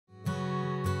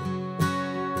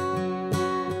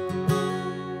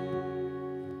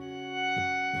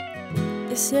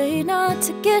say not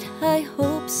to get high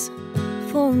hopes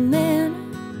for a man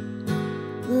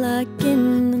like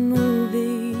in the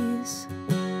movies.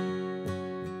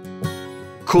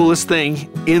 Coolest thing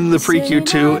in the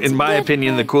PREQ2, in my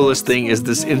opinion, the coolest thing is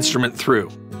this instrument through,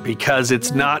 because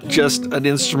it's not just an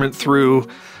instrument through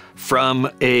from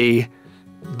the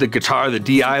guitar, the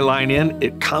DI line in.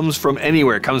 It comes from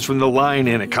anywhere. It comes from the line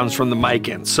in. It comes from the mic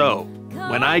in. So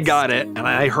when I got it and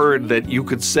I heard that you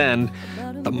could send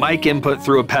the mic input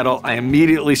through a pedal, I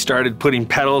immediately started putting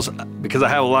pedals, because I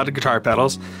have a lot of guitar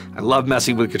pedals. I love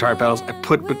messing with guitar pedals. I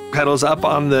put pedals up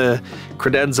on the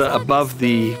credenza above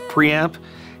the preamp,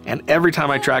 and every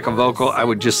time I track a vocal, I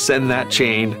would just send that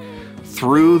chain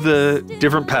through the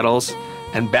different pedals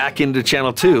and back into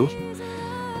channel 2.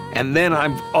 And then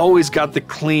I've always got the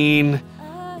clean,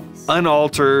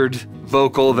 unaltered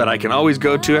vocal that I can always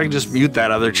go to. I can just mute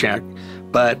that other check.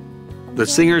 But the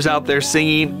singer's out there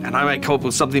singing, and I might come up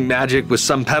with something magic with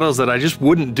some pedals that I just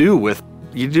wouldn't do with.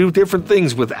 You do different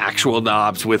things with actual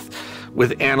knobs, with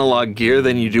analog gear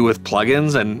than you do with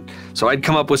plugins. And so I'd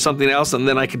come up with something else, and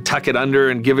then I could tuck it under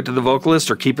and give it to the vocalist,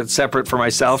 or keep it separate for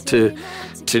myself to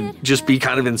just be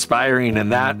kind of inspiring.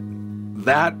 And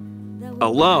that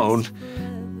alone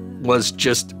was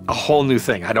just a whole new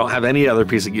thing. I don't have any other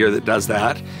piece of gear that does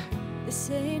that. They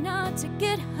say not to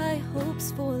get high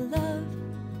hopes for love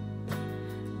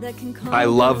that can come. I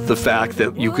love the fact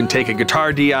that you can take a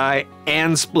guitar DI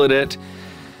and split it.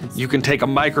 You can take a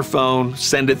microphone,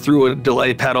 send it through a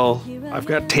delay pedal. I've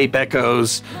got tape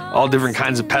echoes, all different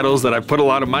kinds of pedals that I put a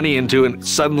lot of money into, and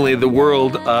suddenly the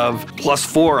world of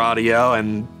 +4 audio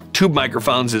and tube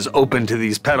microphones is open to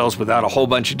these pedals without a whole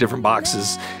bunch of different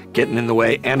boxes getting in the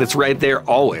way, and it's right there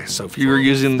always. So if you were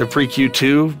using the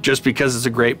PREQ2 just because it's a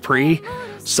great pre,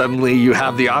 suddenly you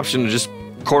have the option to just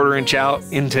 1/4 inch out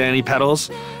into any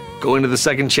pedals, go into the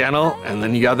second channel, and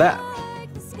then you got that.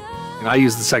 And I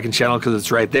use the second channel because it's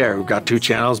right there. We've got 2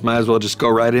 channels, might as well just go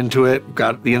right into it. We've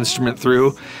got the instrument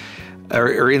through,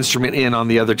 or instrument in on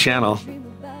the other channel.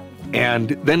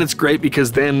 And then it's great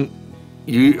because then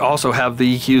you also have the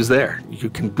EQs there. You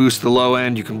can boost the low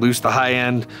end, you can boost the high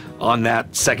end on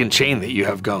that second chain that you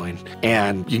have going.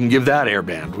 And you can give that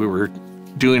airband. We were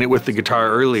doing it with the guitar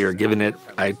earlier,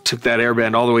 I took that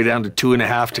airband all the way down to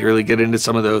 2.5 to really get into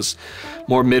some of those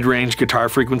more mid-range guitar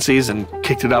frequencies, and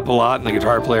kicked it up a lot, and the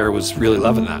guitar player was really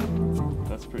loving that.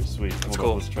 That's pretty sweet. That's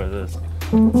cool. Let's try this.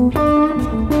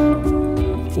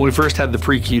 When we first had the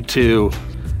PREQ2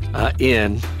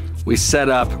 in, we set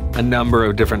up a number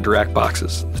of different direct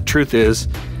boxes. The truth is,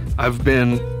 I've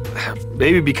been,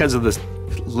 maybe because of the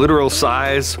literal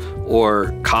size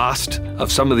or cost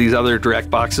of some of these other direct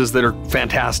boxes that are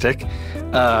fantastic,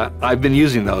 I've been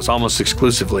using those almost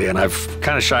exclusively, and I've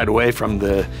kind of shied away from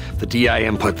the DI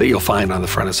input that you'll find on the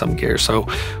front of some gear. So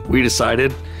we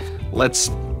decided, let's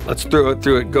go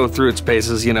through its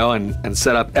paces, you know, and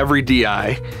set up every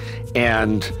DI,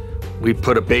 and we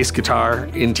put a bass guitar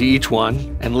into each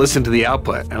one and listen to the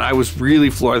output. And I was really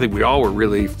floored. I think we all were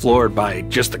really floored by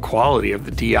just the quality of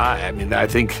the DI. I mean, I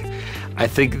think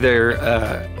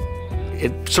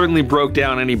it certainly broke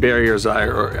down any barriers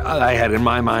I had in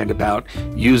my mind about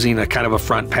using a kind of a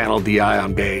front panel DI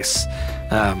on bass.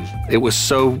 It was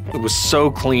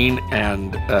so clean,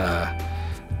 and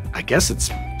I guess it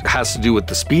has to do with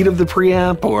the speed of the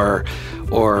preamp or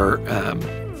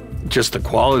just the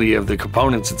quality of the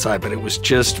components inside, but it was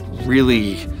just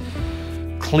really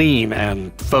clean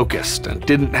and focused and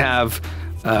didn't have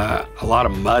a lot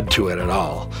of mud to it at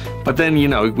all. But then, you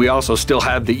know, we also still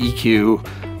had the EQ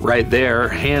right there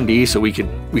handy, so we could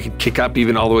kick up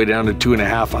even all the way down to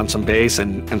 2.5 on some bass,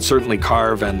 and certainly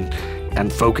carve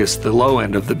and focus the low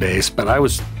end of the bass. But I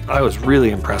was really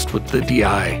impressed with the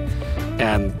DI,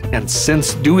 and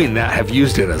since doing that have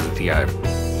used it as a DI.